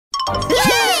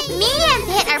Yay! Me and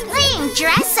Pit are playing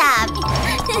dress up.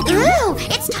 Ooh,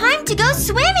 it's time to go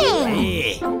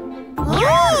swimming.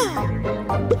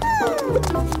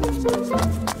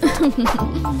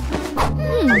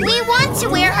 We want to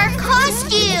wear our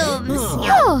costumes.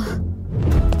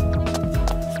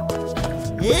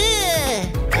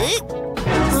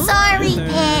 Sorry,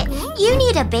 Pit. You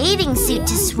need a bathing suit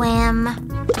to swim.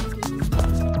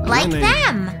 Like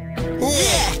them.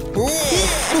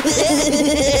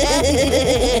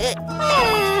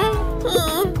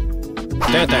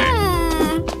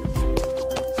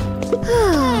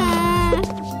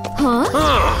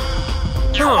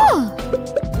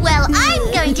 Well,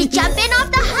 I'm going to jump in off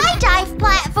the high dive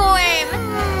platform.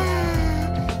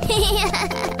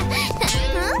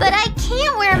 But I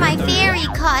can't wear my fairy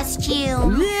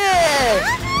costume.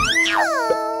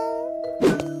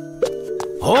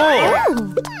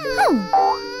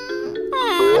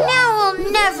 Now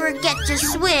we'll never get to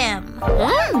swim.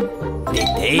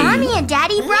 Mommy and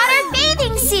Daddy brought our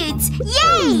bathing suits.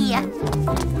 Yay!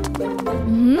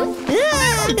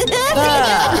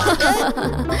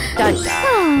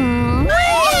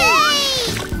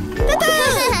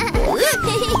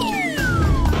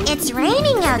 It's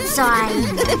raining outside.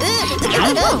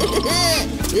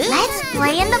 Let's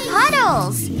play in the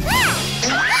puddles.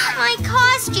 My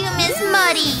costume is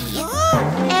muddy.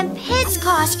 And Pit's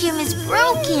costume is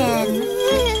broken.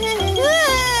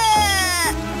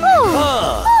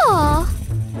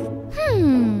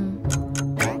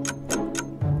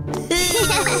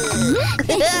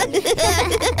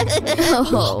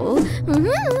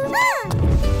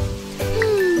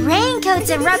 Raincoats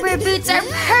and rubber boots are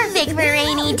perfect for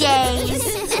rainy days.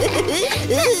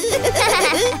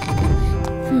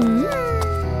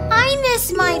 I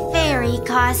miss my fairy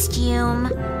costume.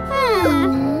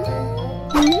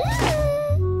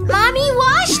 Mommy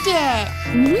washed it.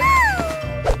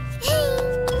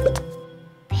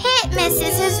 Pit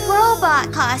misses his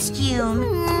robot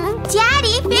costume.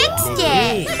 Daddy fixed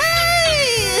it.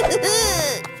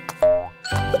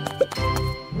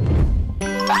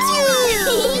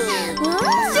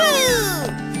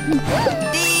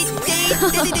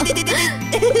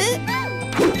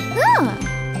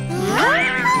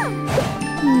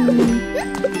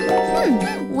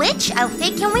 Which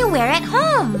outfit can we wear at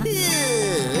home?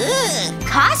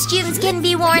 Costumes can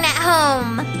be worn at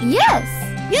home. Yes.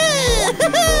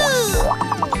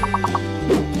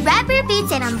 Rubber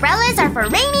boots and umbrellas are for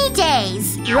rainy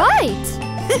days. Right.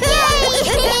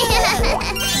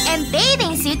 And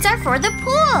bathing suits are for the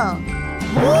pool.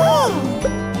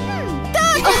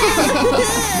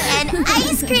 And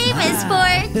ice cream is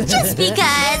for just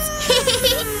because.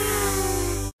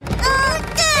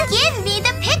 Give me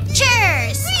the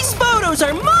pictures. These photos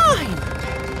are mine.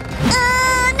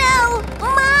 No,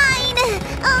 mine.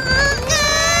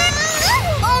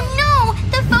 Oh no,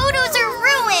 the photos are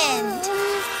ruined.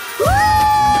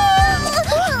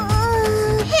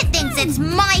 Pit thinks it's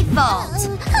my fault,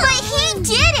 but he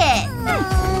did it.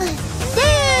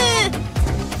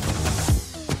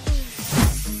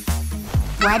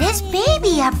 What is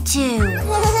Baby up to?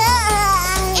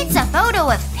 It's a photo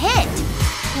of Pit.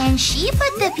 Can she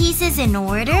put the pieces in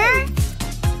order?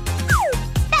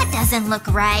 That doesn't look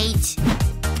right.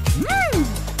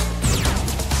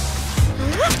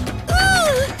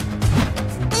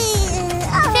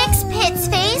 Fix Pit's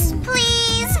face,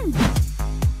 please.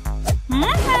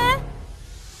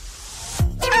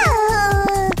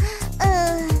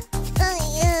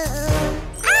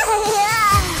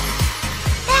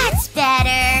 That's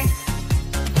better.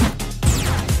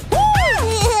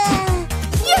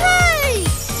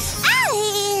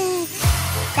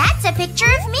 That's a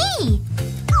picture of me.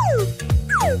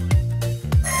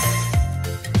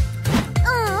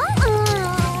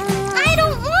 I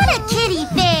don't want a kitty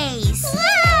face.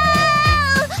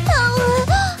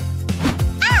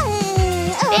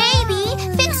 Baby,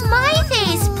 fix my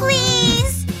face,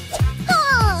 please.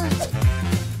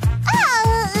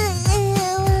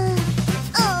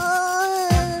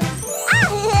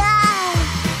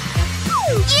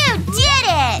 You did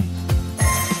it!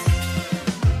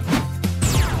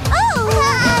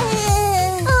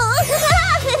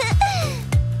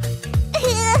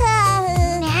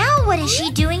 Now what is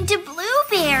she doing to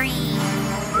Blueberry?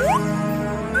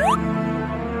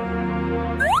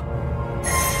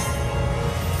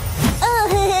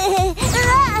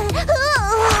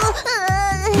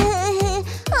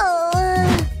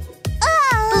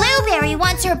 Blueberry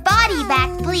wants her body back,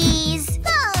 please.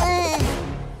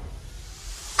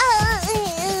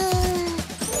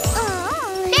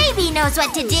 Baby knows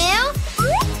what to do.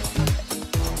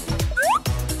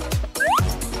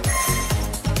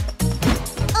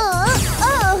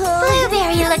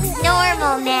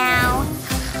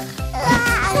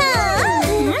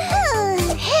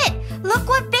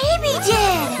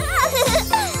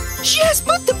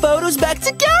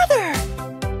 together!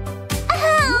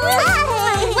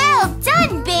 Well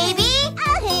done, baby!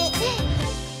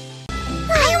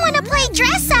 I want to play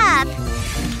dress up!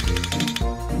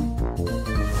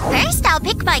 First, I'll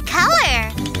pick my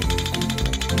color.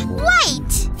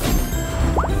 White!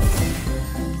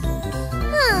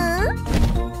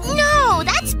 No,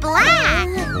 that's black!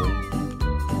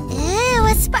 Ew,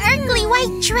 a sparkly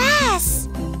white dress!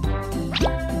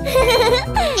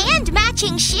 And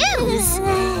matching shoes!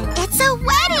 It's a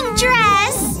wedding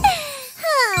dress!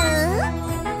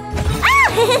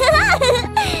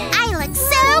 I look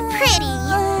so pretty!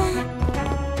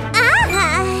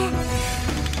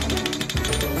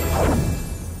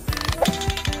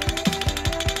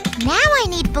 Now I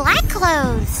need black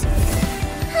clothes.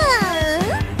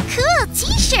 Cool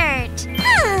t-shirt.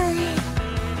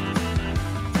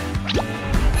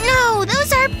 No,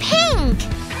 those are pink.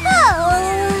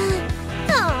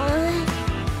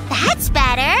 That's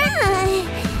better.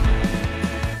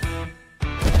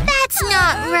 That's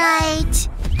not right.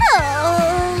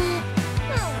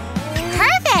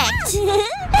 Perfect.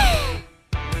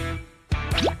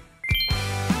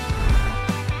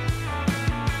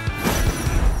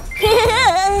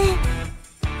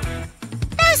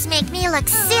 Those make me look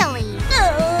silly.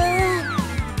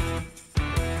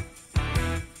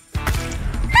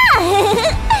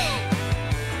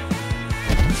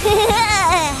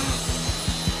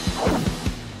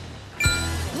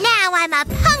 Now I'm a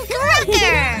punk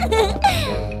rocker!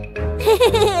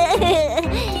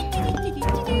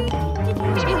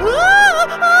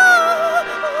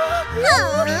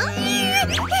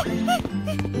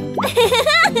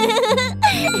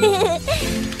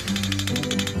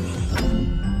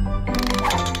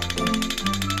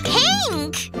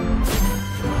 Pink!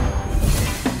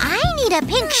 I need a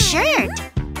pink shirt.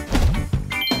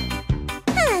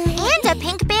 And a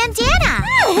pink bandana.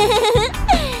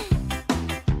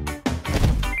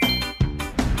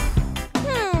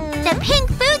 The pink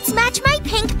boots match my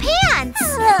pink pants.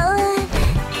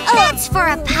 That's for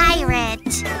a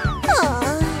pirate.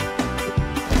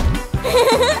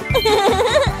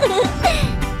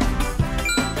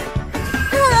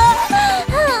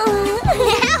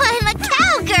 Now I'm a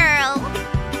cowgirl.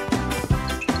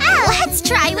 Let's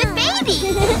try with baby.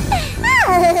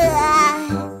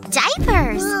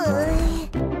 Diapers.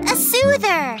 A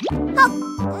soother.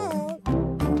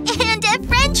 And a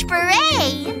French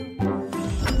beret.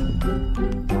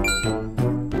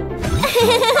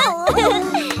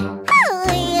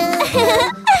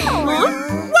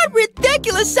 What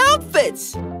ridiculous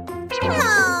outfits!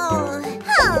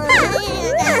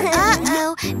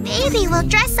 Uh-oh, baby will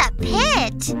dress up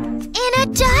Pit in a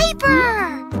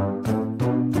diaper.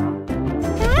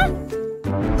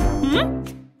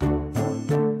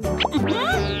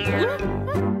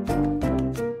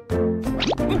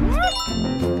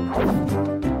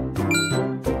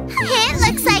 It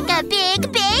looks like a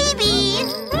big baby.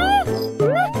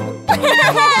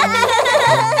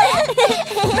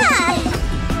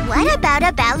 What about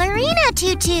a ballerina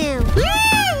tutu?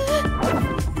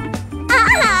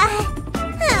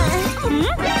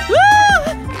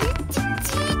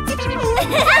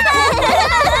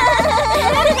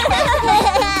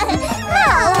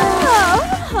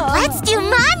 Let's do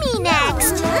mommy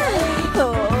next.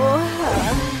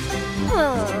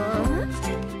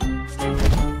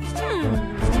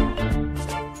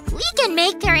 We can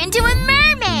make her into a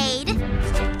mermaid.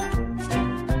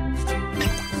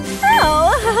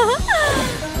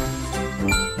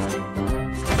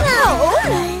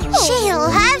 She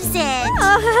loves it.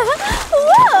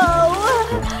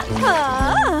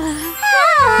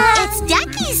 It's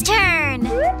Ducky's turn.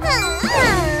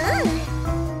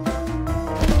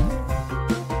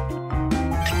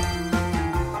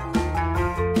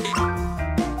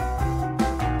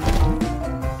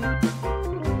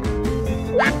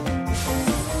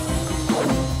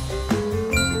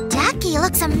 Ducky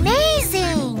looks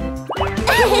amazing.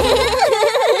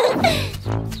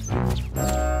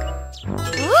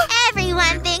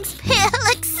 Everyone thinks Pit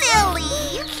looks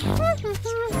silly.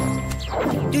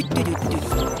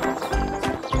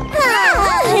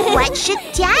 What should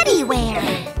Daddy wear?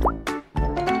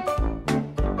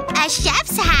 A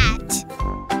chef's hat.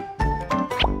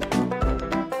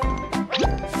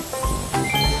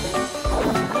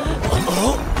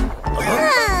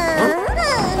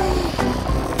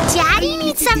 Daddy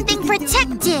needs something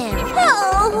protective.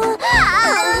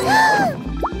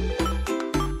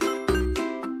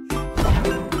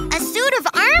 A suit of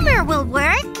armor will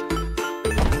work.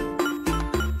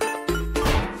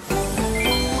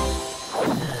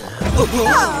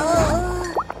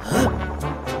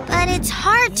 But it's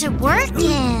hard to work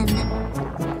in.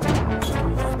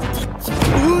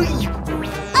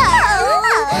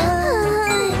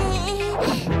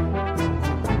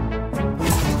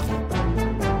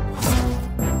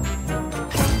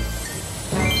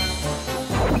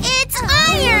 It's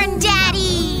Iron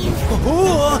Daddy!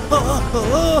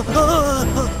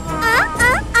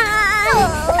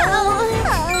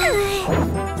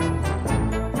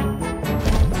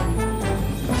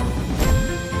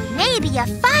 Maybe a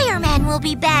fireman will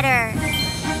be better.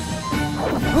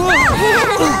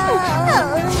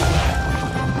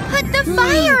 Put the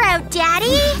fire out,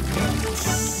 Daddy!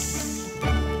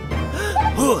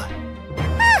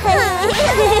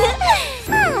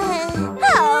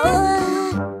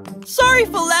 Sorry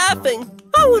for laughing.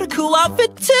 I want a cool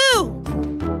outfit too.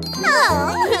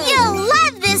 You'll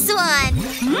love this one!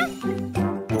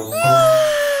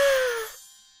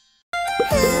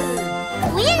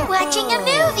 We're watching a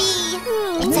movie.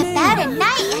 It's about a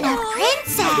knight and a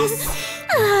princess.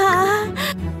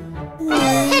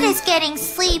 It is getting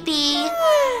sleepy.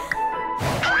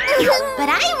 But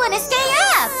I want to stay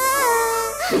up.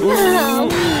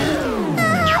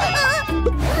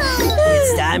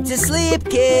 It's time to sleep,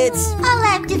 kids. I'll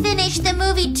have to finish the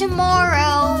movie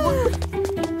tomorrow.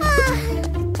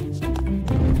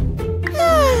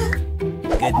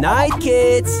 Good night,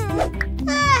 kids.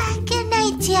 Good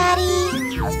night, Daddy.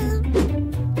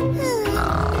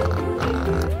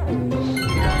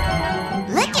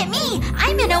 Look at me!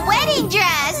 I'm in a wedding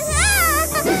dress!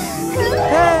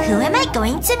 Who am I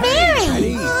going to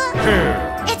marry?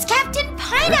 It's Captain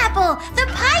Pineapple, the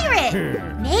pirate!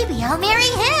 Maybe I'll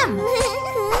marry him!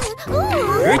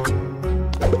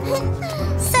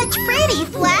 Such pretty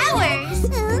flowers!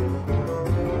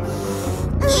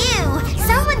 Ew,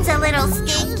 someone's a little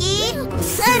stinky.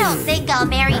 I don't think I'll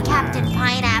marry Captain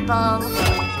Pineapple.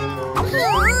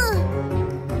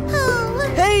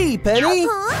 Hey, Penny.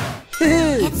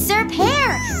 It's Sir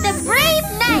Pear, the brave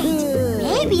knight.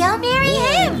 Maybe I'll marry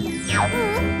him.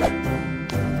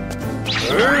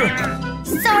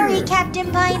 Sorry,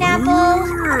 Captain Pineapple.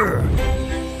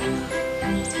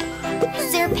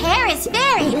 Sir Pear is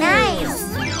very nice,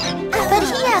 but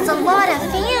he has a lot of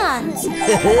fans.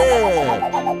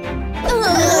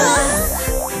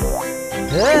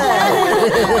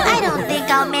 I don't think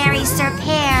I'll marry Sir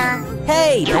Pear.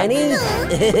 Hey, Penny.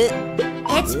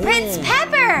 It's Prince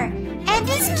Pepper and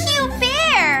his cute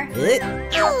bear.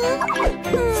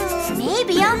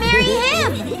 Maybe I'll marry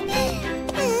him.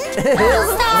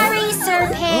 Sorry, Sir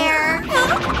Pear.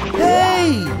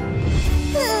 Hey.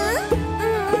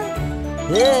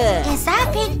 Is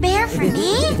that pink bear for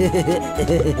me?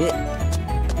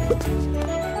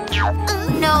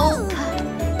 Nope.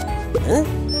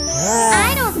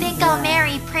 I don't think I'll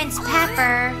marry Prince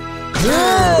Pepper.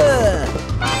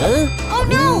 Oh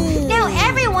no! Now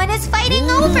everyone is fighting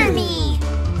over me!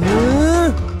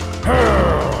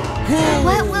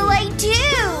 What will I do?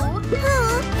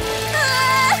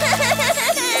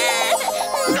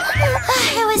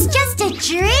 It was just a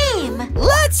dream!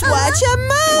 Let's watch a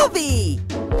movie.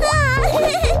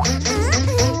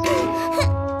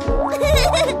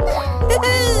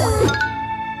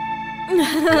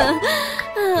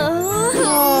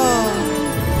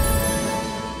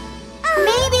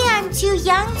 Maybe I'm too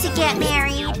young to get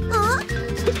married.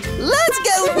 Let's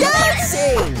go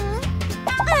dancing.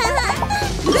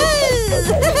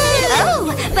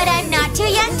 Oh, but I'm not too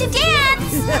young to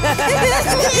dance!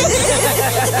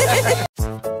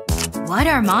 What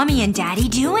are Mommy and Daddy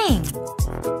doing?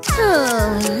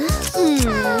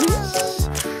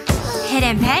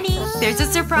 Hidden Penny, there's a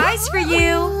surprise for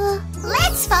you!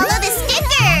 Let's follow the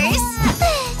stickers!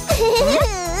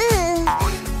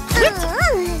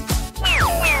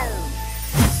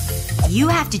 You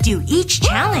have to do each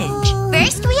challenge.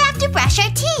 First, we have to brush our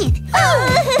teeth.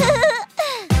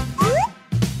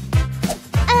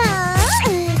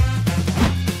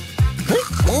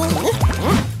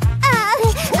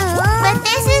 But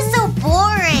this is so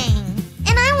boring.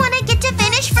 And I want to get to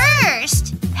finish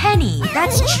first. Penny,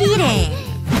 that's cheating.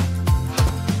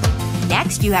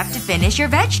 Next, you have to finish your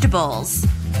vegetables.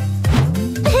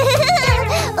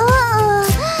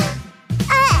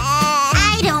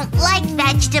 I don't like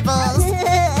vegetables.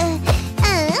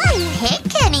 Pig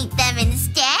can eat them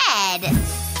instead.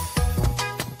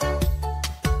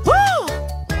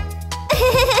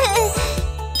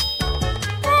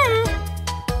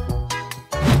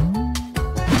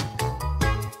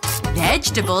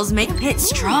 Vegetables make Pit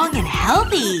strong and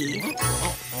healthy.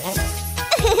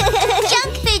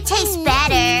 Junk food tastes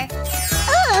better.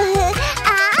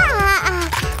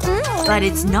 But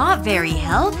it's not very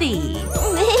healthy.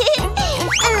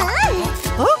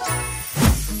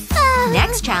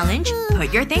 Next challenge,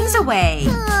 put your things away.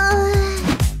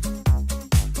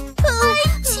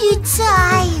 really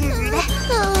tired.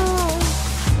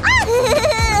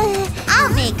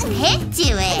 I'll make Pit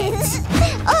do it.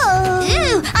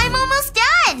 Ooh, I'm almost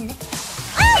done.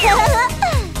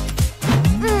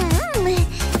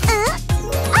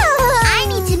 I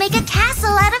need to make a castle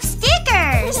out of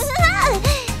stickers.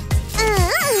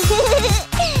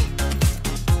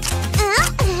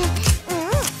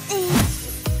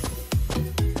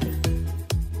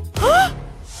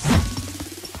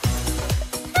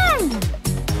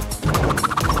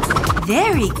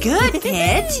 Very good,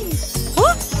 Pit.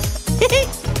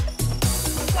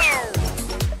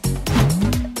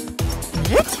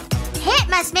 Pit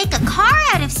must make a car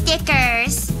out of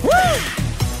stickers.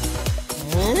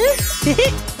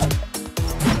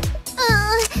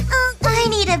 I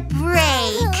need a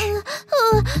break.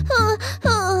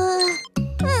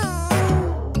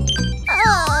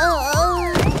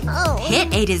 Pit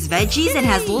ate his veggies and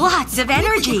has lots of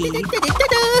energy.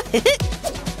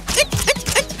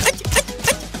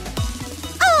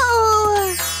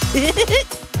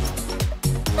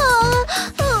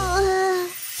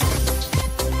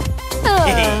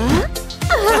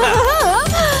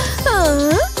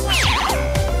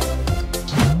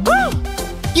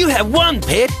 You have won,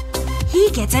 Pit. He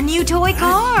gets a new toy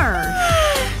car.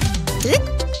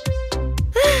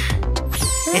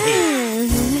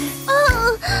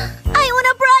 I want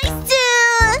a prize too!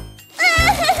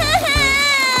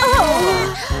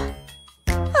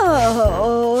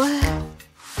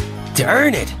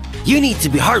 Darn it. You need to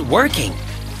be hardworking.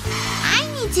 I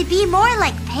need to be more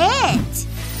like Pit.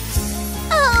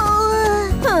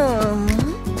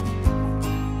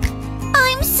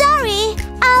 I'm sorry.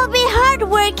 I'll be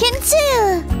hardworking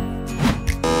too.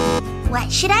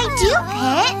 What should I do,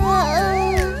 Pit?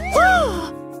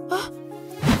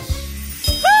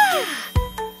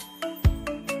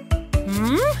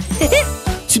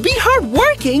 To be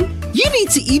hardworking, you need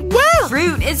to eat well.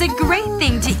 Fruit is a great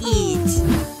thing to eat.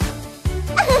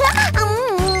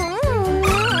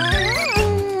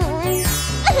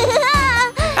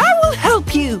 I will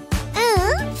help you.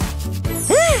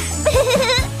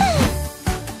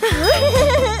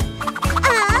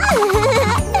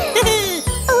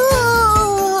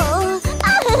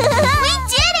 We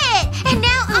did it! And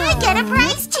now I get a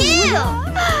prize too!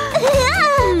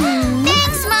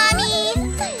 Thanks, Mommy!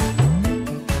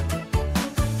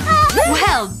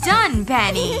 Well done,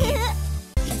 Penny.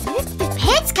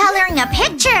 Pit's coloring a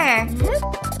picture!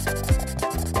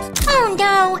 Oh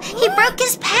no! He broke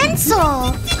his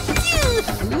pencil!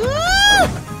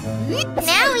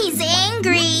 Now he's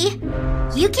angry!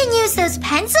 You can use those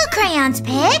pencil crayons,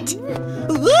 Pit!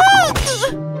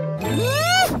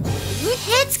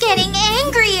 Pit's getting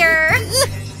angrier!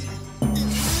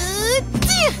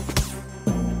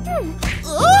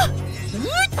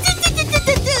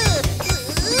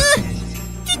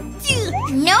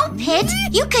 No, Pit!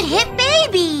 You could hit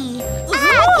Baby!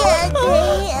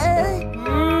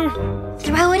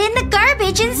 Throw it in the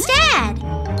garbage instead!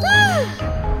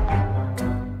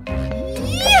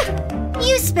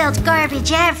 You spilled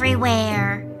garbage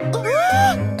everywhere!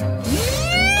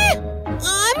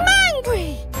 I'm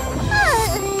angry.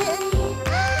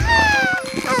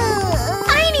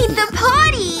 I need the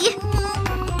potty!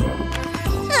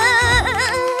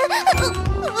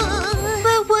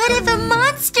 But what if a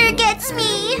monster gets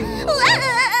me?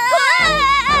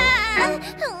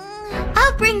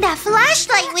 I'll bring that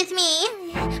flashlight with me!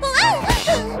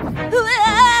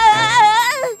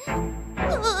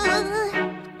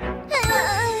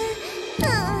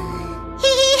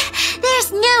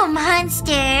 There's no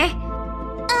monster!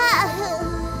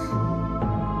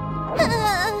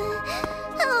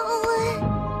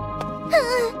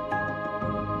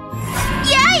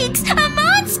 Yikes! A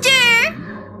monster!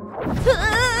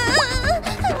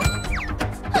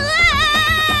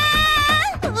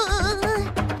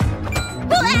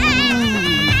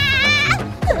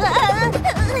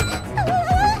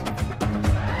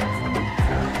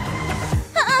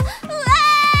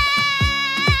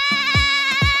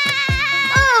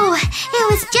 Oh, it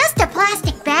was just a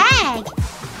plastic bag.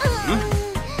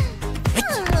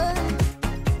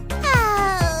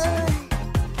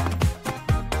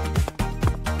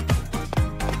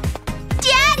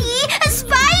 Daddy, a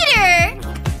spider!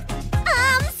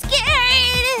 I'm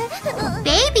scared.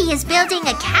 Baby is building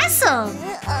a castle.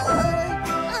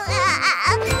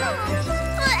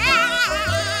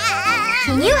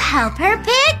 Can you help her,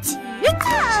 Pit?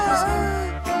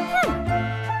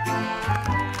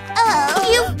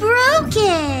 You broke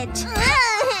it!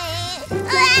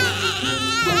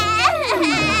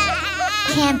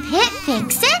 Can Pit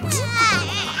fix it?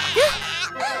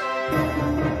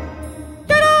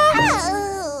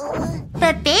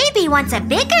 But Baby wants a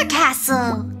bigger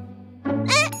castle.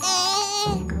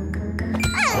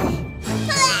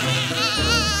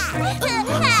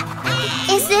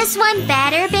 Is this one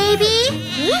better, baby?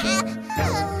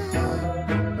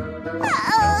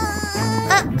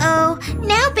 Uh-oh,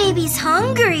 now baby's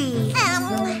hungry.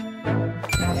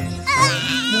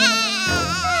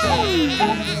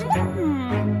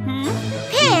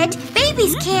 Pit,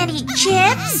 babies can't eat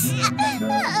chips.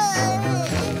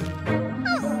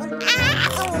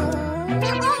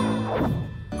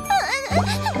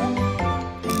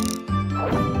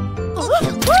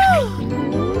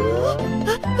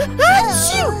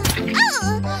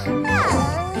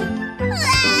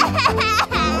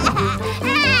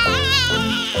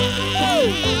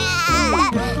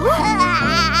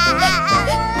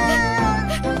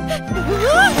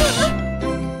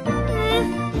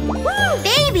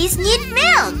 Babies need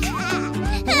milk.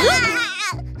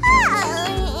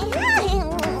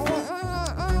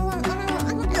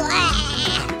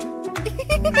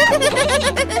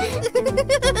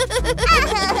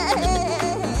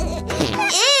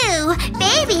 Ew,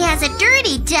 baby has a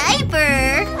dirty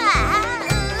diaper.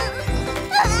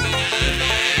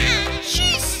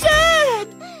 She's sad.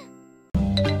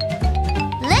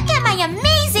 Look at my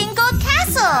amazing gold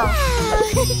castle.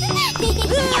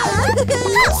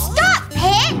 Stop,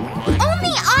 Pit!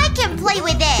 Only I can play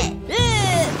with it.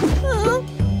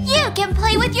 You can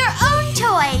play with your own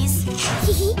toys.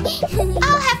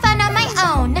 I'll have fun on my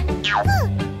own.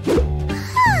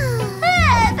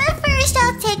 But first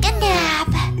I'll take a nap.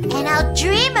 And I'll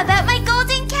dream about my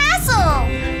golden castle.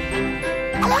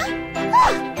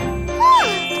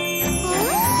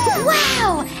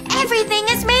 Wow! Everything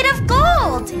is made of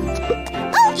gold.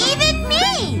 Even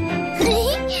me!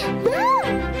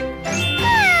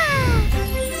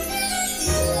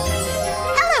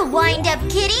 Hello, wind-up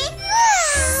kitty.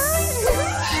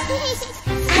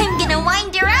 I'm gonna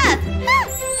wind her up.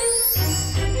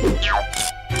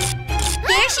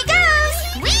 There she goes!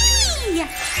 Whee!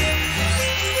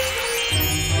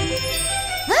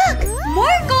 Look!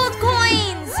 More gold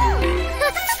coins!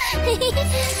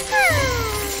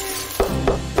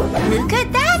 Who could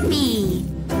that be?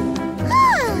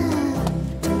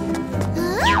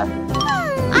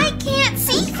 I can't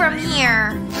see from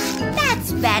here.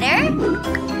 That's better.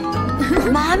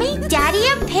 Mommy, Daddy,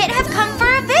 and Pit have come for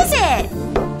a visit.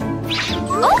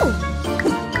 Oh!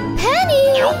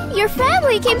 Penny! Your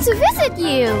family came to visit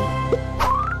you!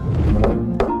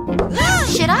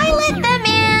 Should I let them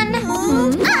in?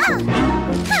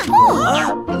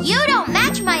 Oh, you don't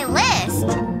match my list.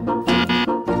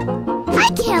 I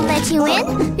can't let you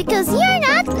in because you're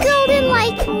not golden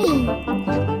like me.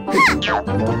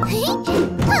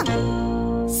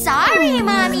 Sorry,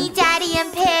 Mommy, Daddy,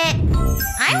 and Pit.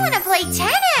 I want to play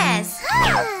tennis.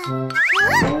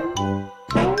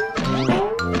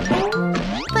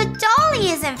 But Dolly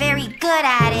isn't very good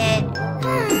at it.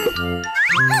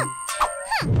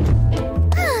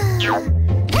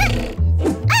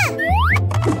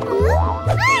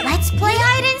 Let's play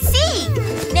hide and seek.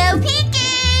 No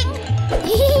peeking.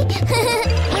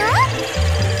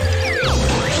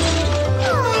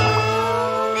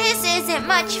 This isn't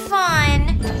much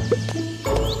fun.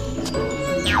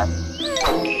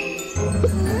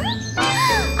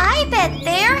 I bet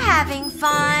they're having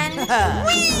fun.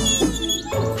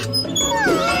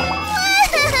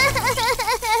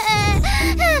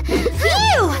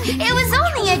 Phew! It was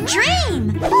only a dream.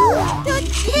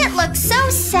 It looks so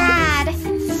sad.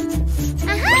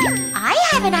 I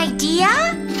have an idea.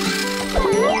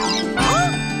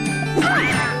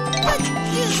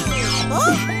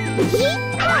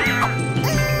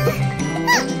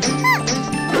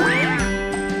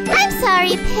 I'm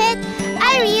sorry, Pit.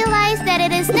 I realized that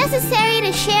it is necessary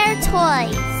to share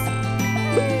toys.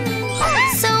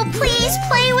 So please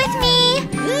play with me.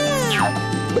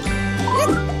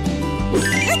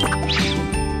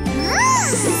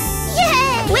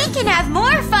 Yay! We can have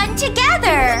more fun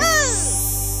together.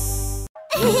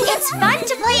 It's fun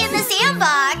to play in the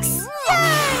sandbox.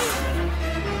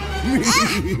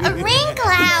 A rain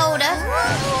cloud.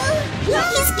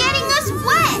 He's getting us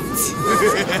wet.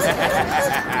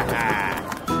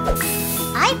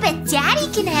 I bet Daddy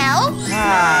can help.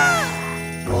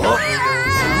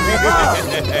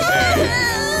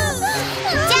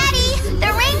 Daddy,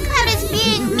 the rain cloud is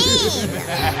being mean.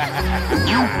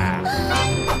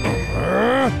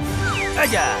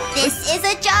 This is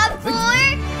a job for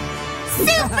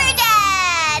Super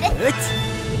Dad.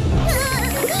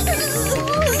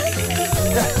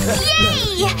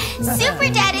 Yay! Super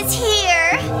Dad is here.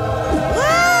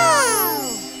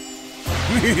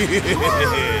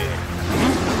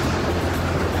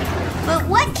 But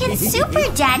what can Super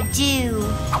Dad do?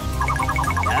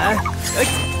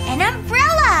 An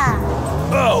umbrella!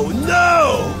 Oh,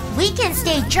 no! We can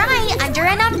stay dry under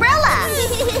an umbrella.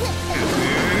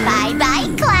 Bye-bye,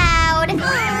 Cloud.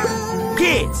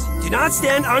 Kids, do not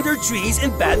stand under trees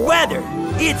in bad weather.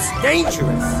 It's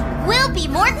dangerous. We'll be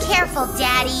more careful,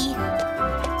 Daddy.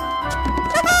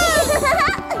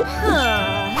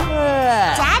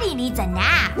 Daddy needs a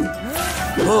nap.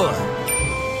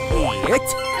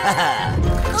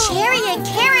 Cherry and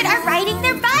Carrot are riding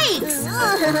their bikes.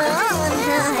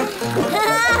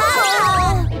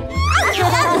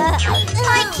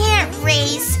 I can't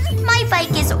race. My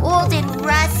bike is old and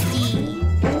rusty,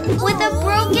 with a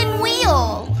broken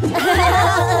wheel.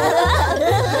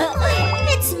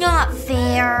 It's not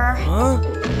fair.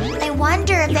 I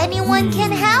wonder if anyone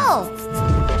can help.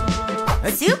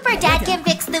 Super Dad can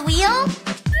fix the wheel.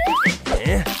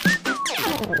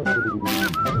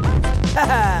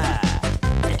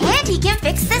 And he can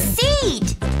fix the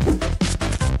seat.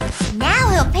 Now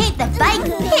he'll paint the bike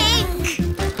pink.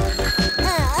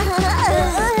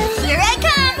 Here I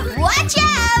come! Watch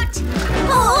out!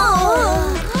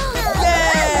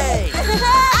 Yay!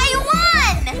 I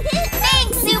won!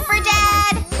 Thanks, Super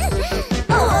Dad!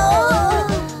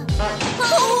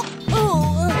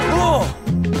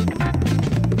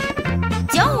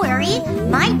 Don't worry,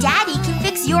 my daddy can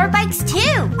fix your bikes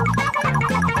too.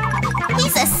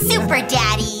 He's a super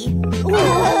daddy.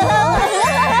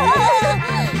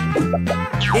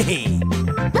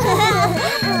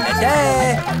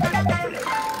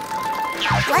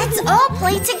 Let's all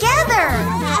play together.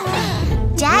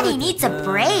 Daddy needs a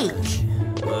break.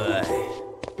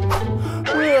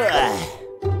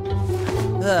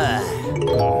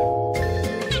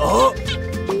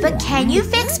 But can you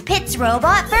fix Pit's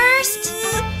robot first?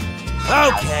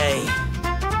 Okay.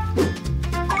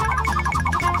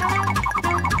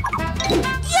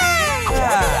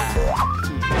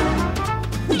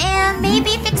 And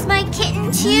maybe fix my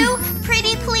kitten too,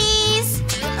 pretty please.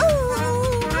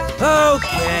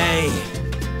 Okay.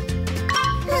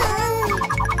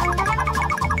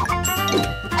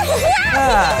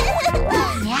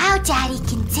 Now Daddy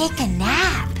can take a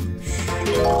nap.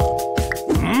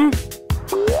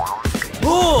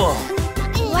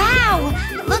 Wow,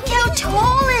 look how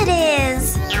tall it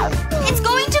is. It's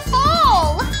going to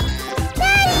fall.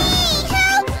 Daddy,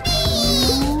 help me.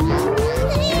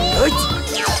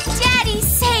 Daddy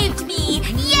saved me.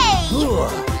 Yay.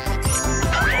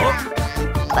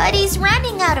 But he's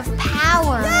running out of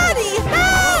power. Daddy,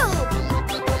 help!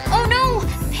 Oh no,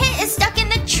 Pit is stuck in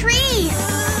the tree.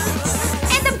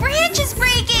 And the branch is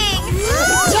breaking.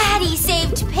 Daddy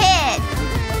saved Pit.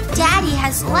 Daddy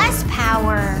has less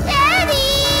power.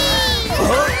 Daddy!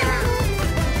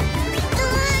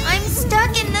 I'm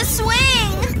stuck in the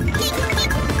swing.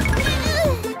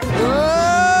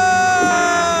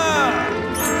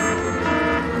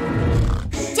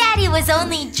 Daddy was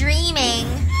only dreaming.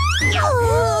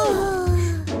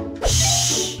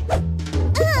 Shh.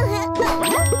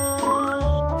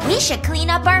 We should clean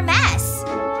up our mess.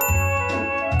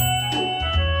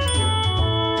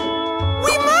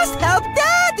 We must help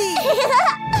Daddy!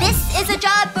 This is a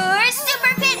job for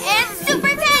Super Pit and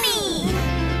Super Penny.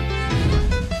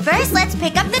 First, let's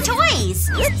pick up the toys.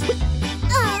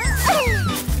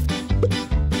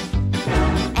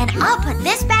 And I'll put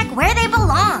this back where they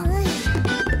belong.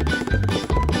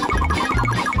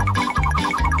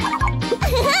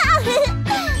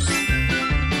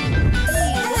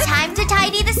 Time to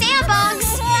tidy the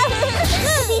sandbox.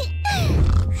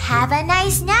 Have a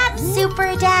nice nap,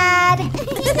 Super Dad.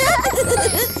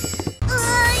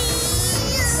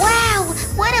 Wow,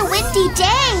 what a windy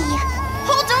day.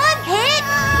 Hold on, Pit.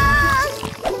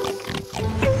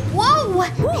 Whoa,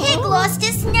 Pig lost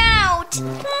his snout.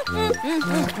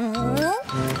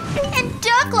 And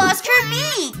Duck lost her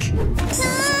beak.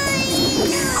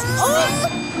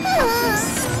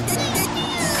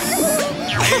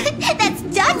 That's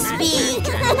Duck's beak.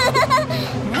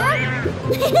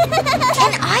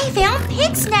 And I found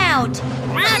Pig's snout.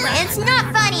 It's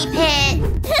not funny, Pit.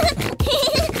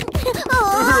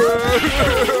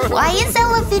 Why is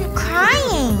Elephant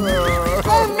crying?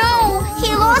 Oh no,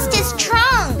 he lost his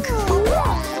trunk.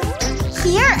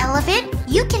 Here, Elephant,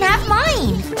 you can have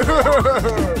mine.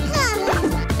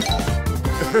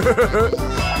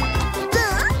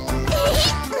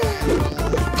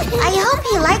 I hope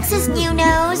he likes his new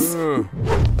nose.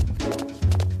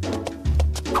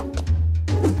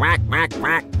 Quack, quack,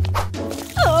 quack.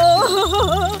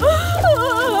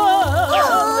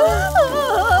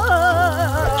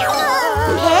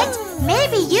 Pit,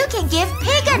 maybe you can give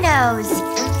Pig a nose.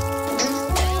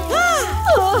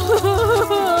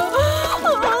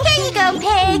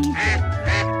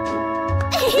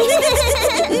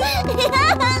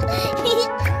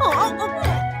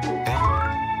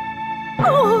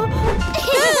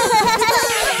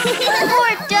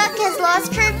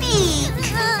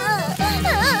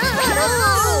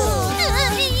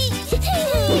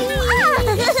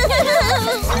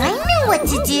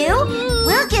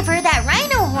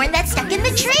 horn that's stuck in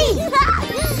the tree.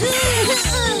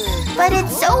 But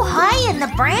it's so high in the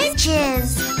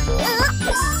branches.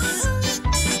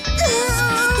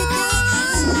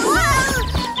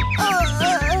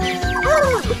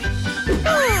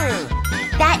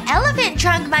 That elephant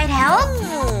trunk might help.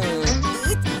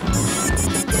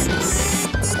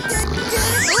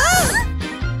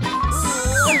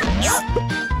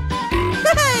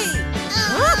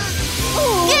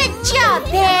 Good job,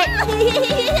 Pit!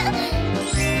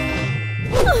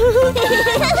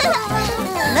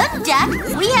 Look, Duck,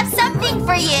 we have something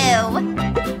for you!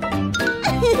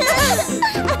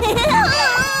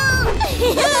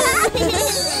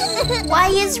 Why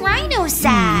is Rhino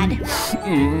sad?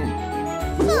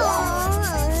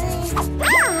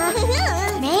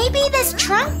 Maybe this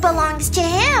trunk belongs to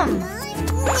him.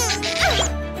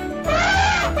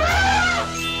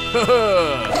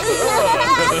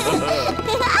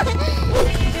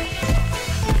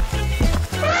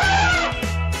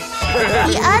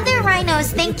 The other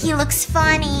rhinos think he looks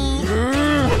funny.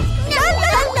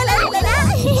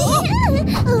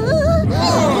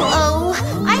 Oh,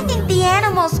 I think the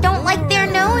animals don't like their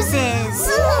noses.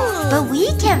 But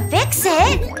we can fix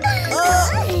it.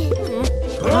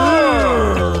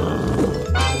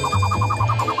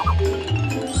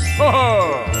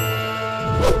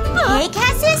 Pig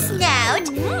has his snout,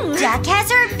 Duck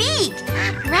has her beak,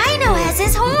 Rhino has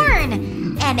his horn,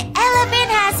 and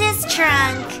Elephant has his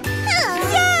trunk.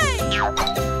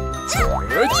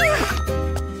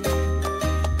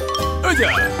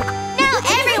 Now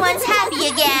everyone's happy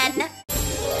again.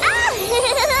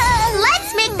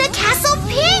 Let's make the castle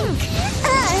pink.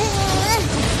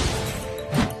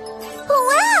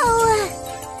 Wow!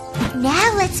 Now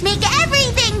let's make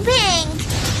everything pink.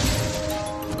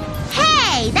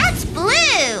 Hey, that's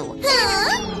blue.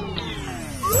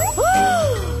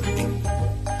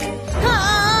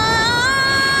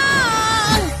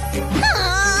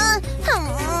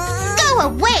 Go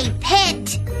away,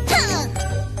 Pit.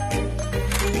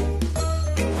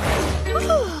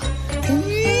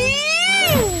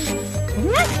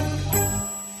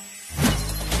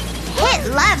 Pit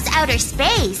loves outer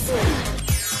space.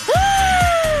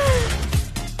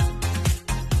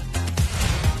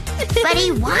 But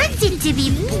he wants it to be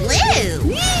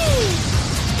blue.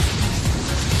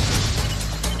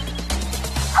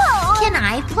 Can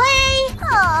I play?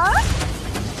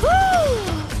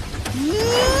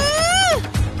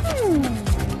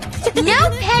 No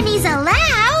pennies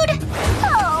allowed.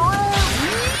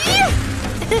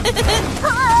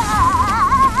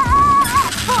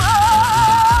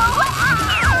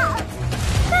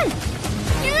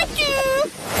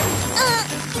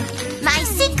 My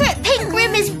secret pink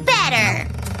room is better.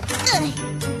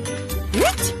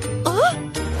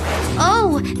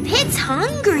 Oh, Pit's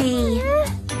hungry.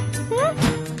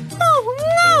 Oh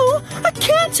no! I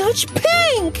can't touch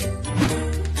pink!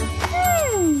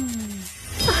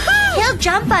 He'll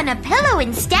jump on a pillow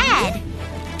instead.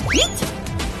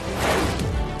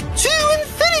 To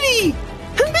infinity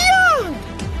and beyond!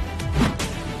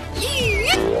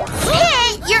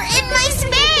 Pit, you're in my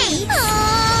space!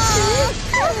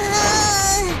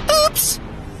 Oops!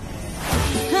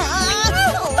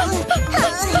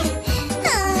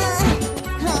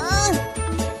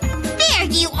 There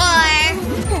you are!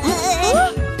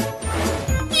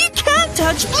 You can't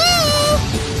touch blue!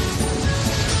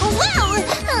 Wow!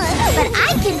 But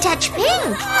I can touch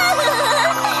pink!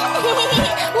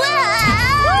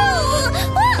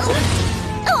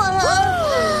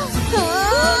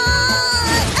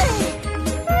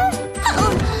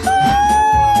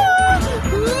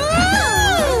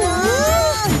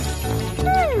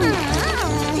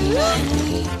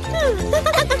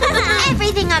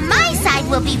 Everything on my side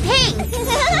will be pink.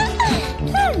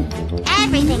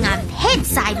 Everything on Pit's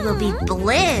side will be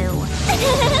blue.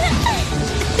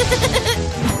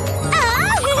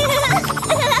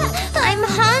 I'm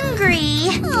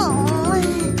hungry.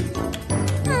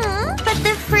 But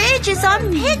the fridge is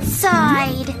on Pit's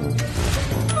side.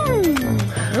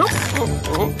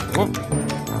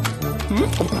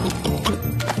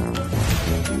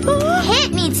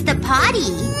 Pit needs the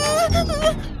potty.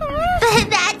 But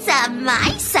that's on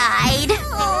my side.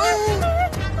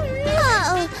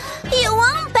 Oh, you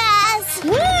won't pass. Oh,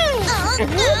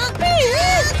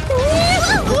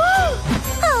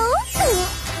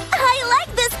 I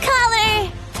like this color.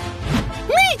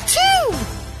 Me too!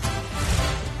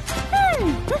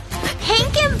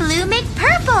 Pink and blue make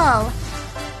purple.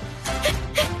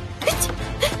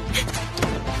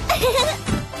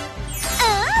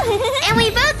 And we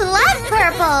both love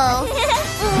purple.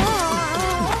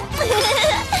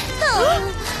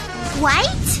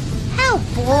 White? How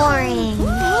boring.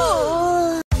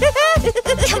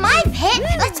 Come on, Pit.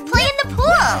 Let's play in the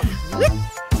pool.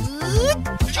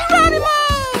 Geronimo!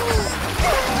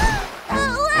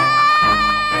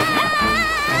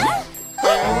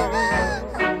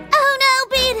 Oh no,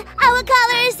 Pete! Our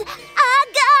colors are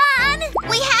gone!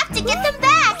 We have to get them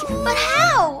back. But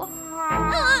how?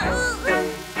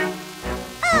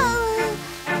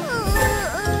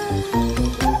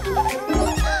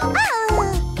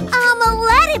 I'm a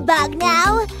ladybug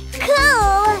now.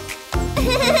 Cool!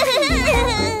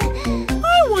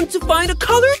 I want to find a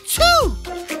color too!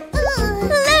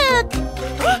 Look!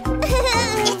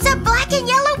 It's a black and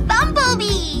yellow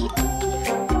bumblebee.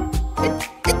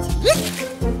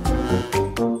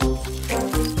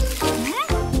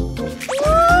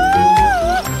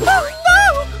 Oh no!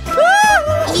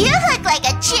 You look like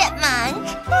a chipmunk.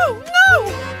 Oh no!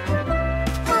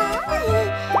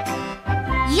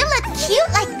 You look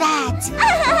cute like that.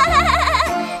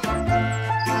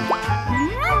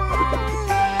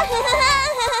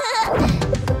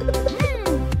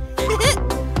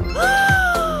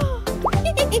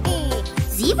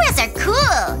 Zebras are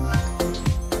cool.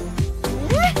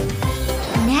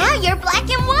 Now you're black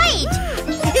and white.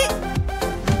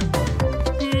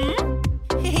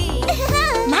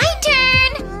 My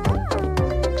turn.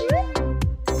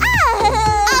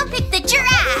 I'll pick the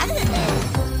giraffe.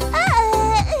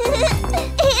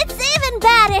 It's even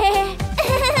better.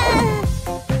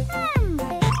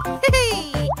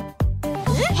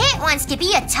 Hit wants to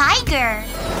be a tiger.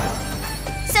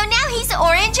 So now he's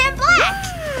orange and black.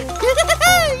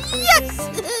 Yes!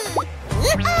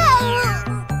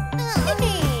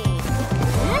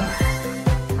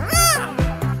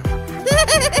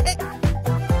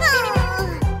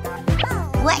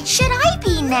 What should I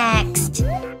be next?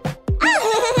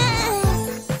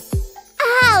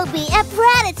 I'll be a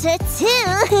predator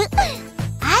too.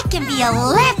 I can be a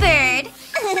leopard.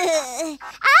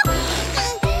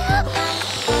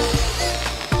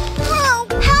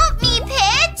 Help me,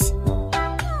 Pit!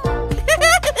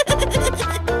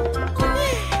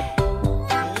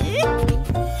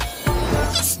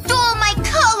 He stole my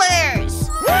colors!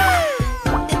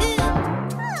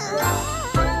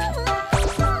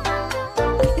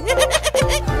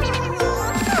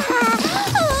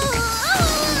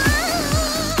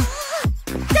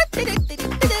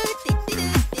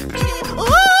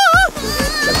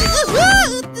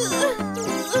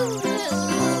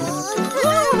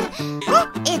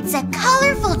 It's a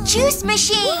colorful juice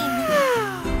machine!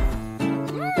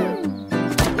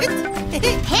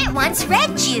 Pit wants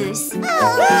red juice. It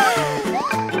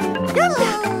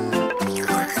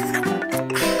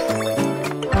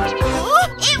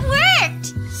worked!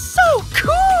 So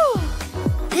cool!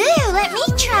 Ooh, let me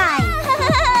try.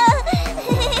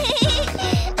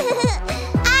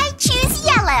 I choose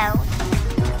yellow.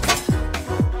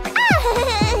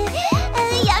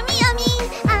 Yummy, yummy.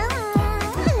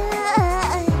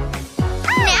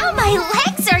 Now my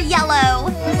legs are yellow.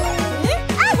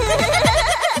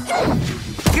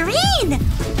 Green.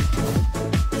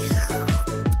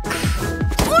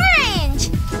 Orange.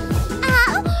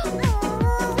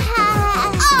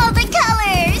 All the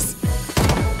colors.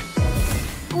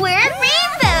 We're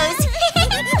rainbows.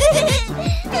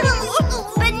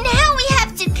 But now we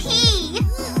have to pee.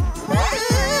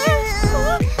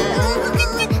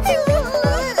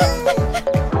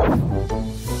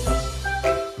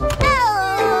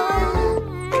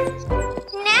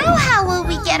 Now how will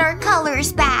we get our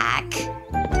colors back?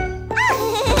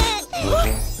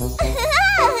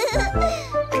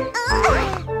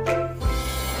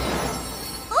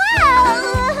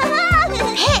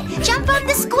 Pit, jump on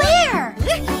the square.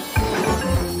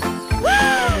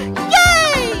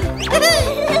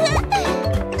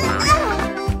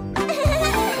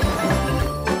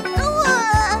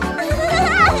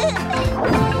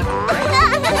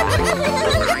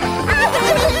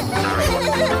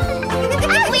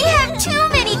 We have too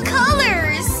many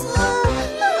colors.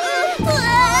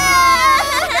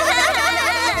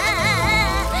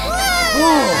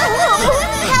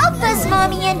 Help us,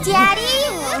 Mommy and Daddy.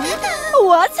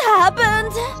 What's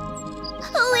happened?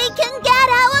 We can get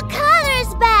our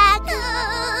colors back.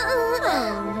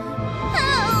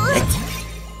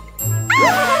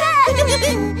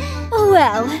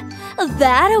 Well,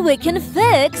 that we can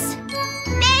fix.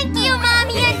 Thank you,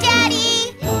 Mommy and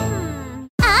Daddy.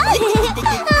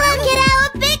 Look at our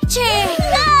picture.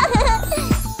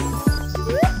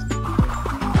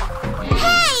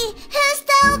 Hey, who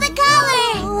stole the color?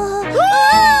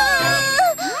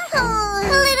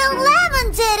 Little Lemon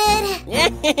did it.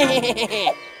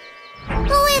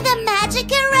 With a magic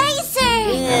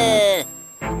eraser.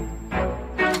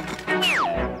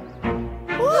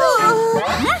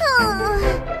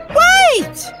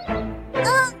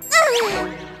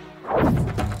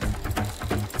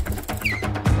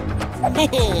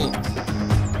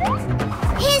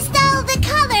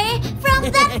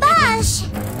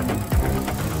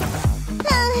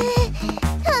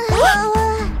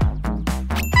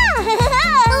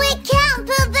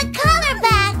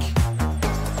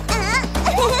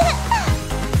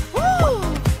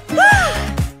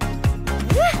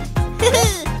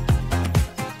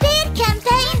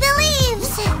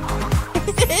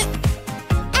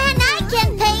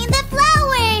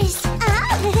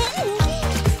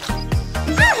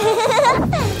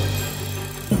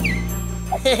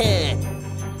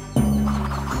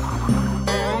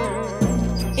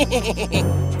 Now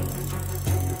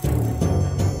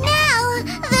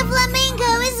the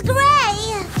flamingo is gray.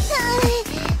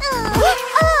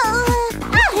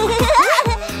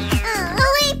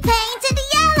 We painted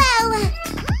yellow.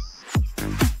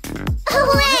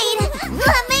 Wait,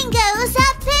 flamingos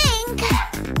are pink.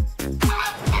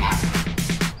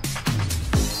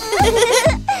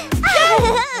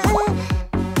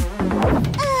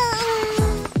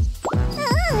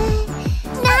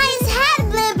 Nice hat,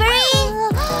 Blueberry.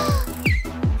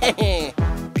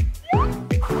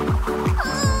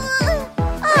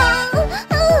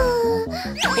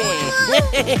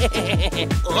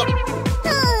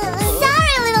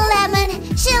 Sorry, little lemon.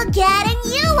 She'll get a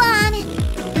new one.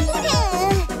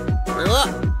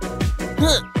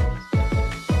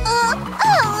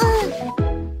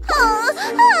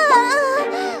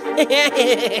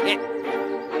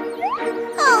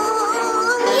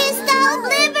 He stole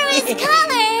Blueberry's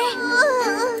color.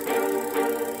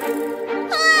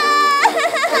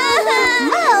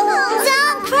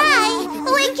 Don't cry.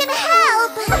 We can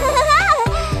help.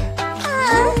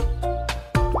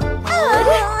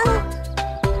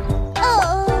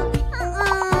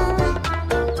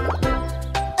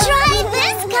 Try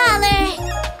this color.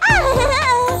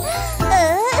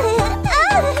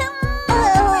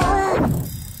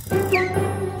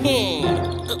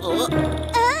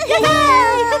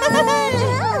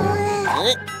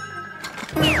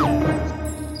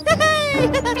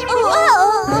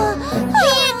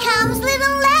 Here comes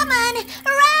little lemon.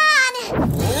 Run!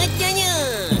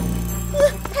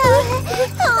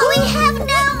 We have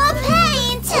no more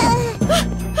paint.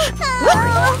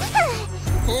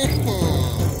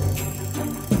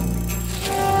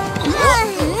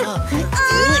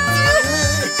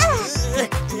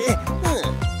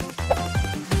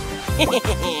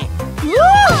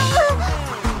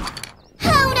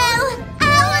 Oh no!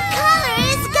 Our color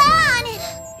is gone.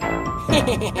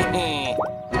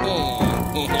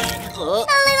 A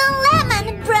little lemon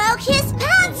broke his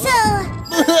pencil.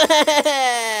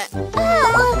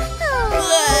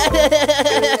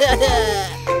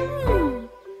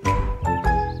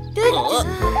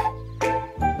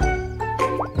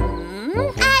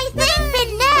 I think it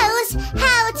knows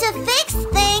how to fix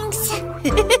things.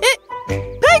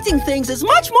 Painting things is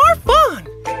much more fun.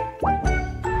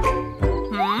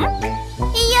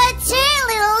 Your turn,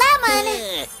 little lemon.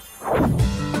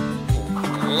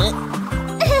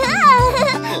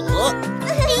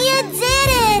 You did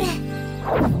it.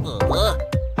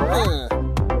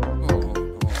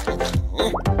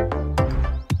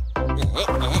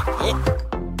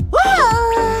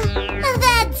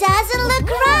 That doesn't look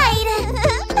right.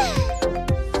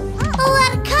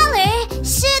 What color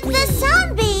should the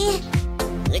sun be?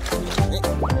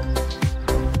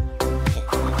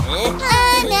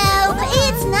 No,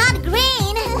 it's not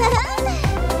green.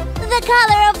 The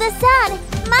color of the sun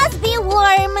must be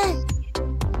warm.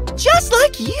 Just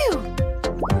like you.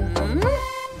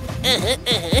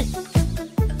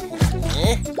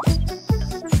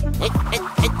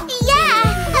 Yeah,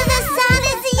 the sun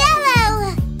is yellow.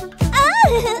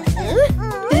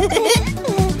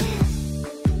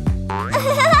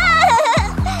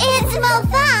 It's more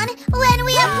fun when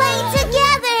we are playing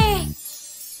together.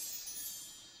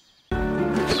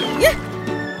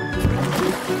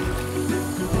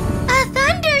 A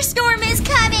thunderstorm is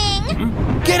coming!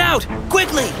 Get out!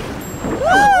 Quickly!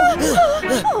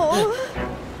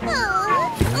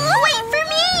 Wait for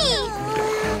me!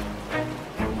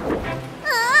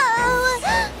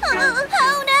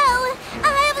 Oh no!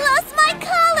 I've lost my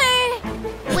color!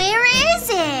 Where is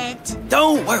it?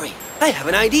 Don't worry. I have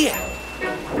an idea.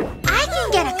 I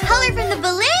can get a color from the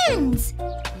balloons!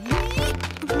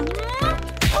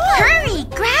 Hurry,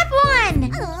 grab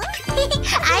one!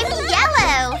 I'm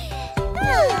yellow!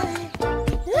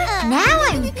 Now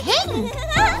I'm pink! Look!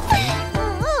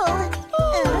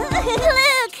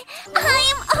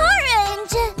 I'm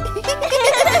orange!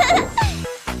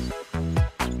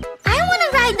 I want to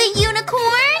ride the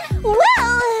unicorn!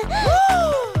 Whoa!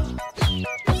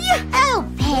 Oh,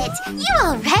 Pit, you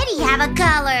already have a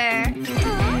color!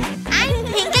 I'm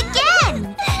pink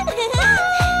again!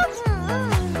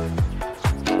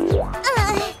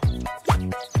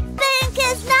 Pink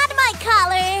is not my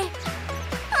color!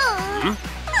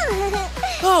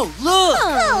 Oh, look!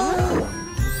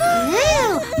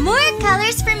 Ooh, more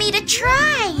colors for me to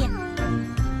try!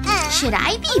 Should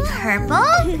I be purple?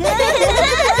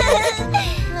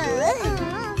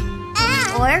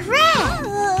 Or red?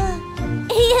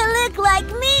 You look like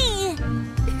me!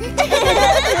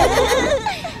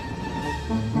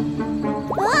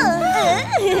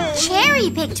 Cherry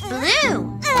picked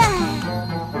blue.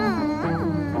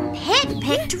 Pit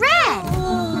picked red.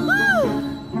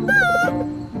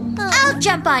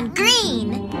 jump on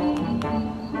green.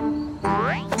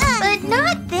 But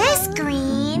not this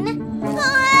green.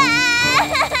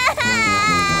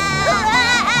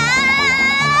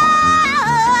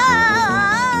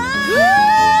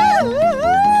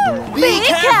 Be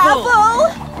careful!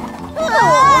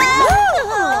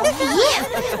 Phew,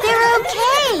 they're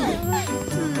okay.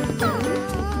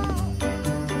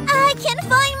 I can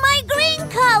find my green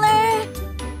color.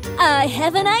 I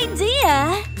have an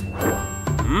idea.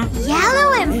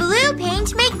 Yellow and blue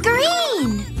paint make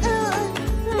green.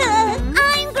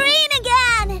 I'm green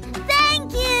again.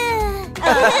 Thank you.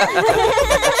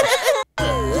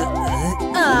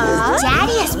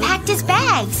 Daddy has packed his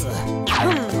bags.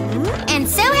 And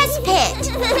so has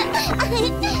Pit.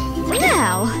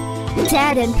 Now,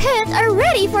 Dad and Pit are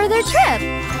ready for their trip.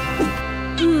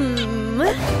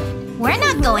 We're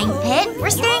not going, Pit. We're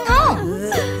staying home.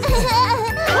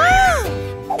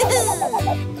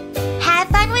 Have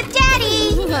fun with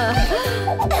Daddy.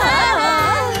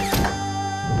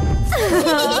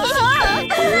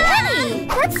 Penny,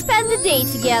 let's spend the day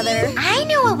together. I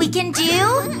know what we can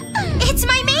do. It's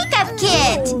my makeup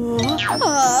kit.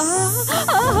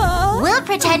 We'll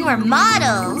pretend we're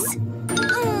models.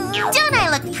 Don't I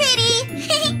look pretty?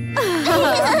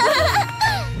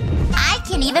 I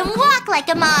can even walk like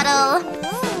a model.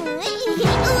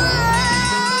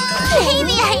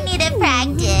 Maybe I need to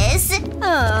practice.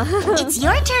 It's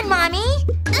your turn, Mommy.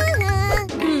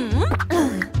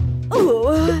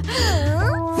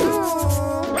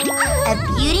 A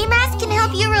beauty mask can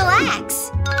help you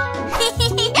relax.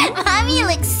 Mommy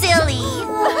looks silly.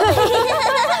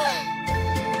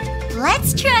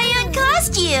 Let's try on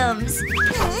costumes.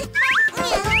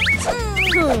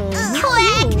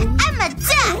 Quack! I'm a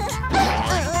duck.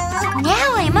 Now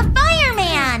I'm a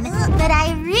fireman. But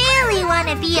I really want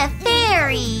to be a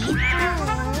fairy.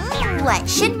 What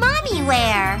should Mommy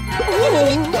wear?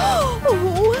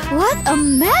 What a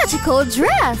magical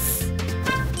dress!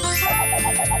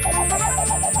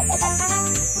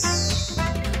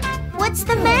 What's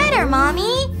the matter,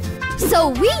 Mommy? So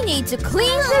we need to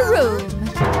clean the room.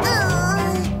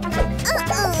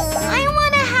 I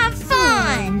want to have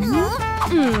fun.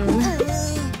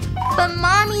 But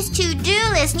Mommy's to-do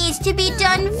list needs to be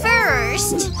done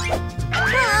first.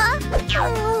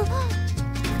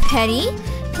 Penny,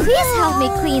 please help me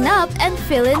clean up and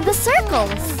fill in the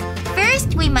circles.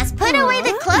 First, we must put away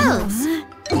the clothes.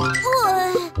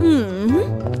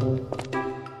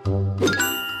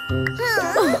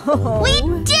 We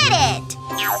did it!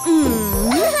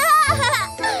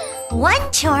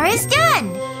 One chore is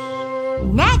done.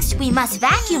 Next, we must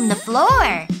vacuum the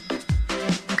floor.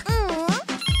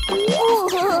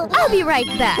 I'll be right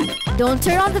back. Don't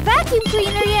turn on the vacuum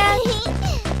cleaner yet.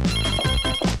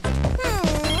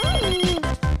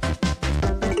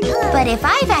 But if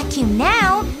I vacuum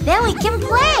now, then we can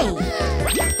play.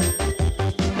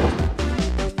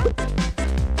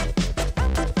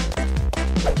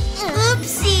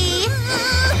 Oopsie!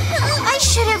 I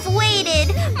should have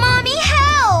waited. Mommy,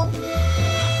 help!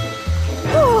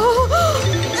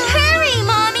 Hurry,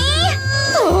 Mommy!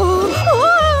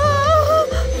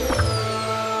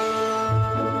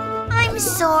 I'm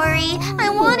sorry. I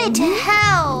wanted to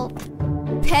help.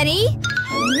 Penny,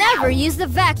 never use the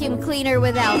vacuum cleaner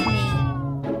without me.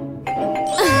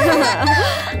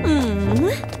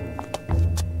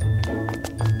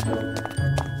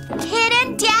 Kid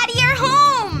and Daddy are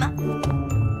home!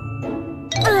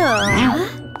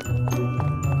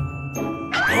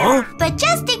 Huh? But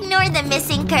just ignore the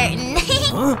missing curtain.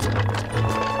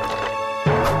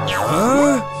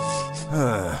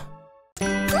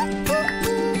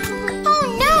 Oh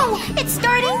no! It's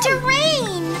starting to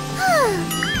rain!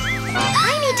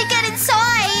 I need to get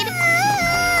inside!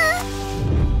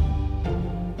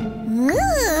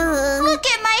 Look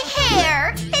at my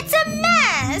hair! It's a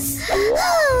mess!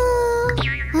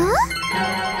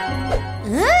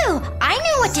 Ooh! I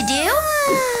know what to do!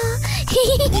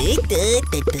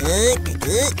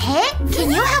 Pit, can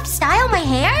you help style my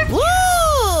hair?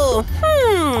 Whoa!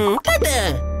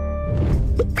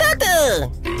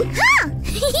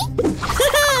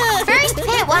 First,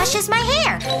 Pit washes my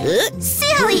hair.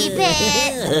 Silly Pit!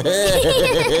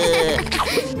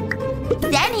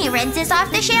 Then he rinses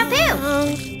off the shampoo.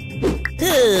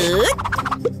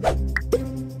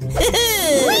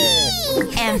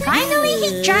 And finally,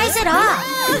 he dries it off.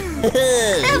 The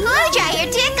blow dryer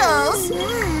tickles.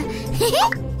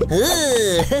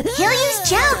 He'll use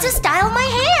gel to style my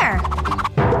hair.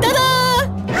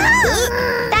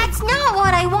 That's not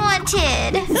what I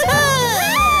wanted.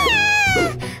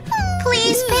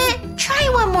 Please, Pit, try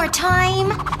one more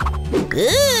time.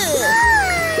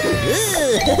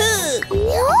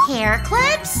 Hair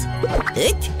clips? I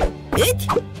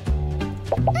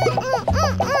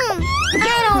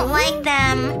don't like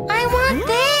them. I want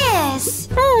this.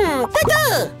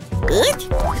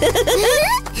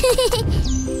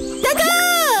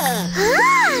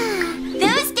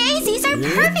 Those daisies are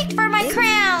perfect for my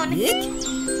crown.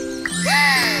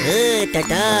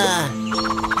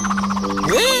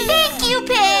 Thank you,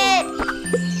 Pit.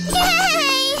 Yay!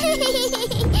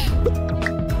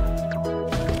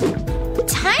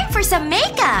 Time for some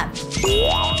makeup.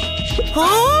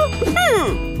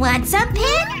 Want some,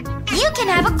 Pit? You can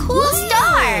have a cool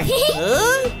star.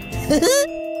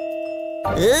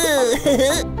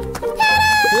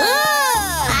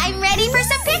 I'm ready for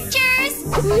some pictures.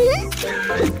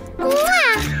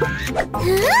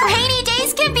 Rainy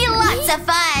days can be lots of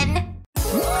fun.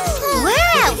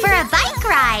 We're out for a bike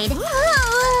ride.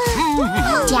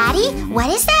 Daddy, what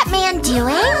is that man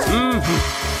doing?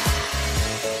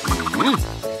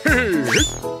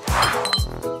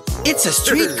 It's a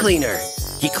street cleaner.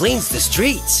 He cleans the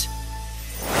streets.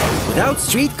 Without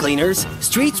street cleaners,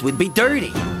 streets would be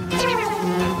dirty.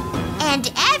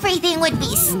 And everything would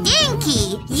be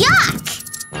stinky. Yuck!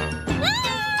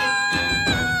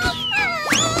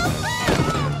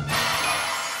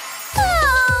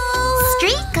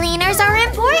 Street cleaners are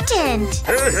important.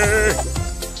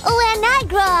 When I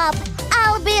grow up,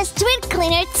 I'll be a street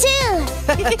cleaner too.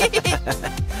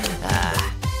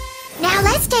 Now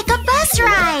let's take a bus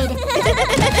ride.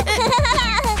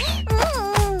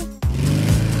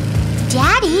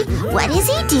 Daddy, what is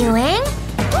he doing?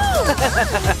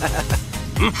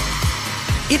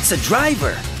 It's a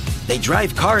driver. They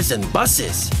drive cars and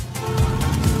buses.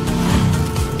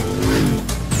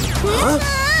 Huh?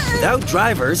 Without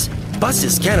drivers,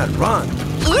 buses cannot run.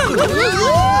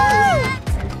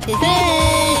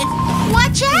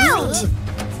 Watch out!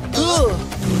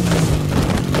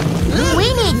 We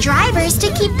need drivers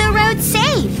to keep the roads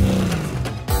safe.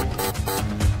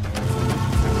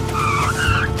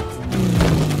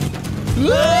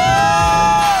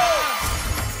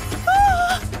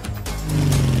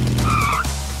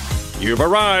 You've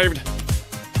arrived.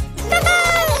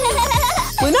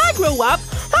 When I grow up,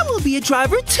 I will be a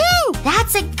driver too.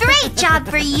 That's a great job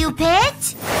for you,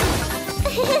 Pit.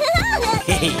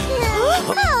 Hey,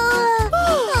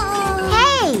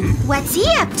 what's he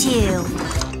up to?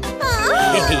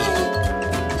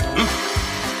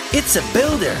 It's a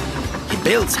builder. He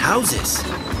builds houses.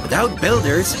 Without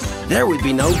builders, there would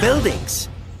be no buildings.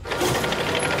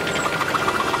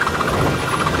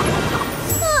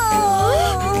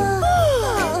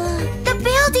 The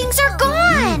buildings are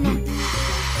gone.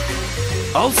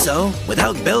 Also,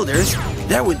 without builders,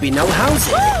 there would be no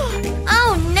housing.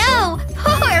 Oh no,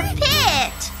 poor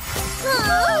Pit.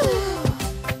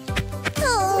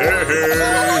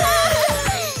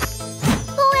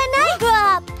 When I grow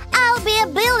up, I'll be a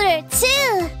builder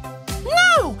too.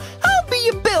 No, I'll be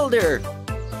a builder.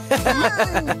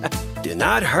 Do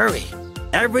not hurry.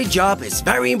 Every job is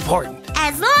very important.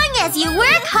 As long as you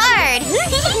work hard.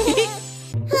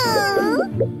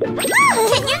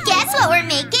 Can you guess what we're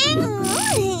making?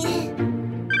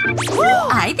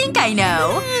 I think I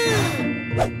know.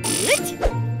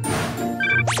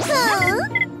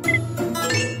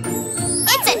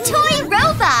 It's a toy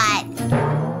robot.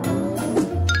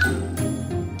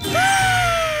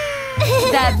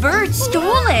 That bird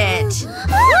stole it.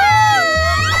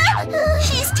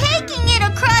 She's taking it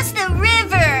across the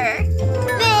river.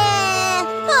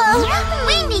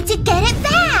 We need to get it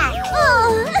back.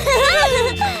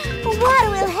 What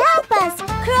will help us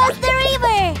cross the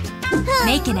river?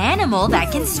 Make an animal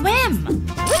that can swim.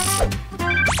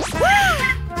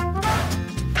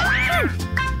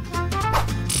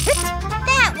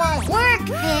 That won't work,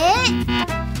 Pit.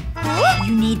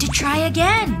 You need to try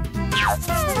again.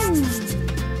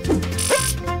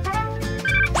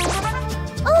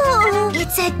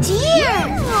 It's a deer.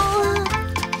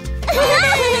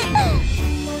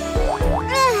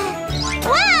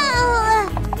 Wow!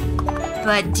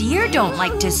 But deer don't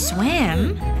like to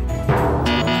swim.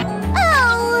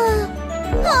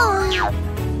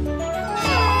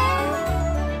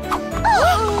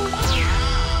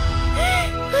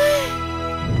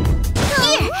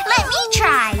 Here, let me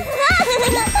try.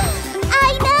 I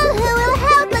know who will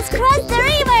help us cross the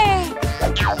river.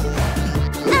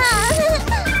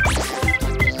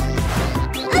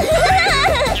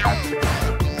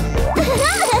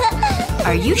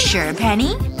 Are you sure,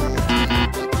 Penny?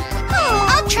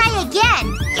 I'll try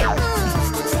again.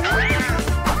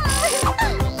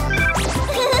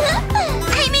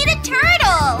 I made a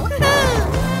turtle.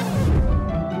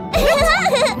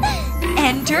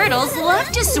 And turtles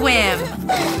love to swim.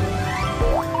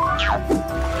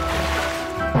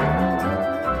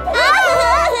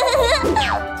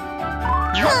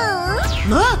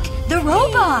 Look, the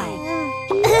robot.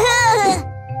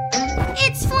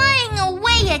 It's flying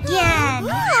away again.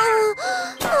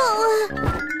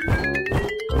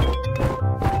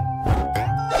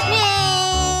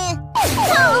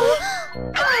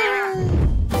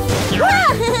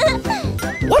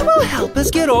 What will help us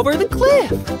get over the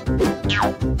cliff?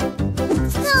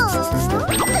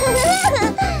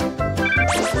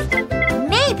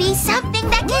 Maybe something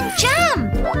that can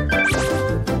jump.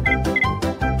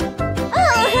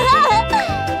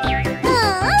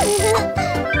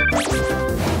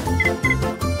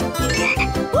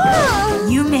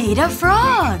 You made a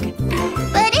frog.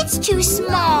 But it's too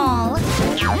small.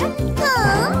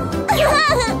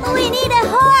 We need a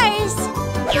horse.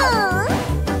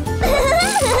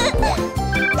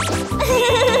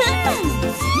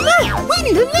 We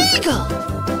need an eagle.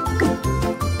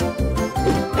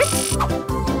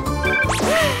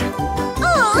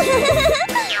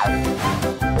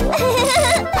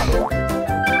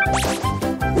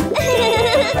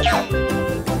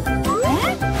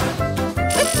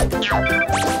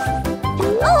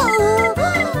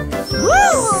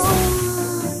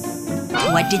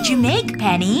 What did you make,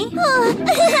 Penny? We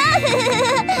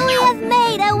have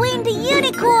made a winged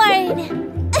unicorn.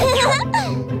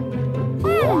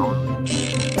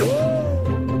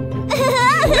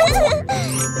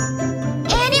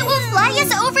 And it will fly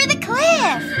us over the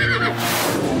cliff.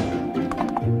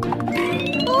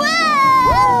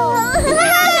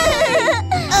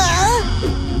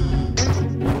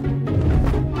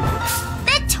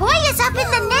 The toy is up in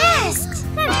the nest.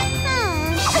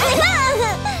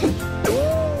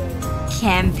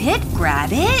 Can Pit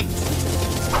grab it?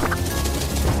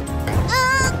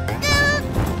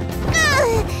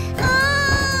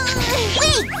 We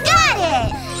got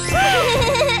it!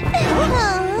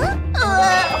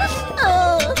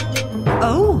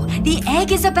 Oh, the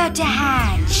egg is about to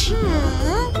hatch.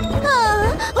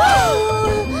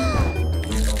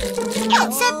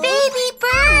 It's a baby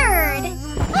bird.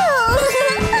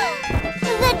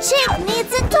 The chick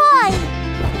needs a toy.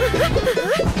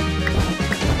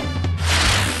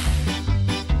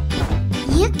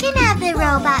 You can have the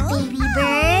robot baby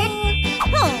bird.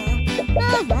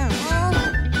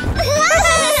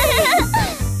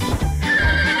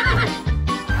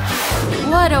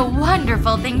 What a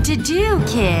wonderful thing to do,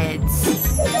 kids.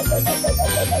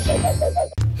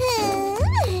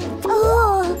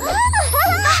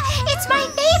 It's my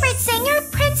favorite singer,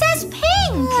 Princess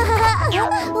Pink.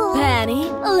 Penny,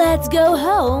 let's go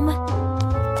home.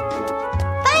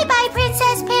 Bye-bye,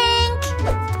 Princess Pink.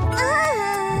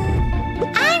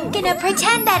 I'm gonna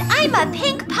pretend that I'm a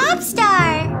pink pop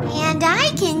star. And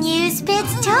I can use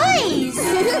Pit's toys.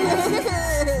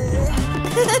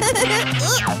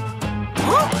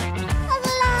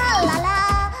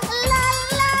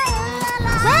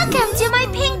 Welcome to my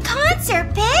pink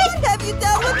concert, Pit. What have you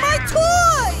done with my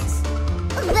toys?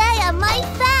 They are my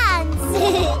fans.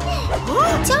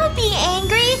 Don't be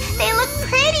angry. They look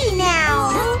pretty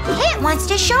now. Pit wants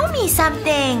to show me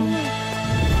something.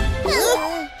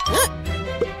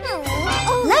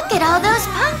 Look at all those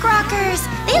punk rockers.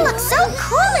 They look so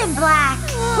cool in black.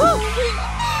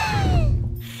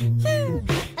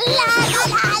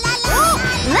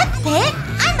 Look, Pit.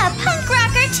 I'm a punk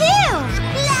rocker too.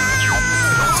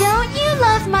 Don't you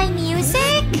love my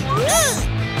music?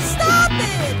 Stop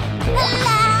it!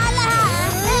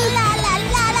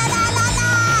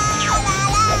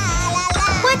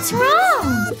 What's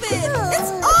wrong?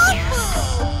 It's awful!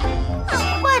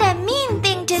 What a mean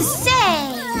thing to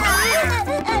say.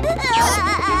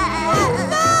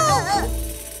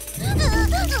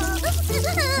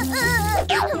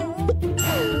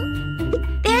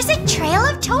 There's a trail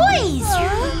of toys.